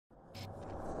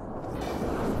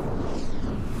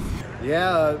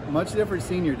Yeah, much different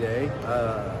senior day.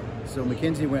 So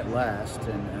Mackenzie went last,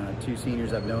 and two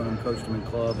seniors, I've known them, coached them in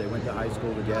club. They went to high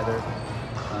school together.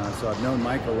 So I've known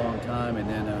Mike a long time, and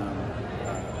then,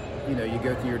 you know, you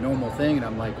go through your normal thing, and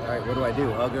I'm like, all right, what do I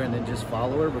do? Hug her and then just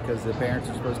follow her because the parents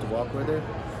are supposed to walk with her?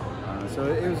 So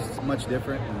it was much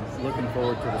different, and looking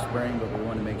forward to the spring, but we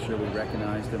want to make sure we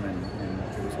recognized them,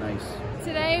 and it was nice.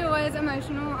 Today was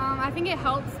emotional. I think it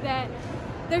helps that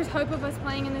there's hope of us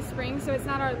playing in the spring, so it's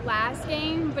not our last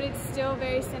game, but it's still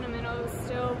very sentimental. It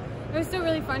was still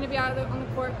really fun to be out on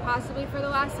the court possibly for the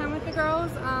last time with the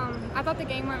girls. I thought the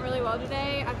game went really well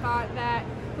today. I thought that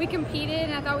we competed,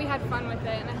 and I thought we had fun with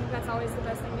it, and I think that's always the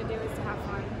best thing to do, is to have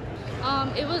fun.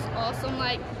 It was awesome,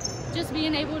 like just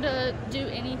being able to do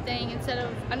anything instead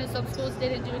of, I know some schools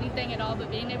didn't do anything at all,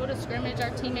 but being able to scrimmage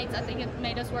our teammates, I think it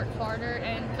made us work harder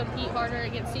and compete harder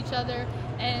against each other.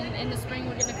 And in the spring,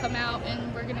 we're going to come out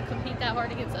and we're going to compete that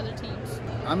hard against other teams.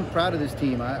 I'm proud of this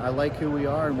team. I like who we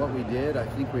are and what we did. I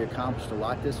think we accomplished a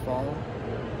lot this fall.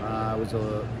 I was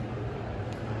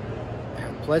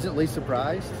pleasantly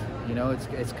surprised. You know,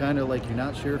 it's kind of like you're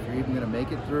not sure if you're even going to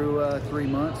make it through 3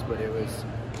 months, but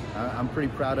I'm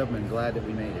pretty proud of them and glad that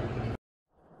we made it.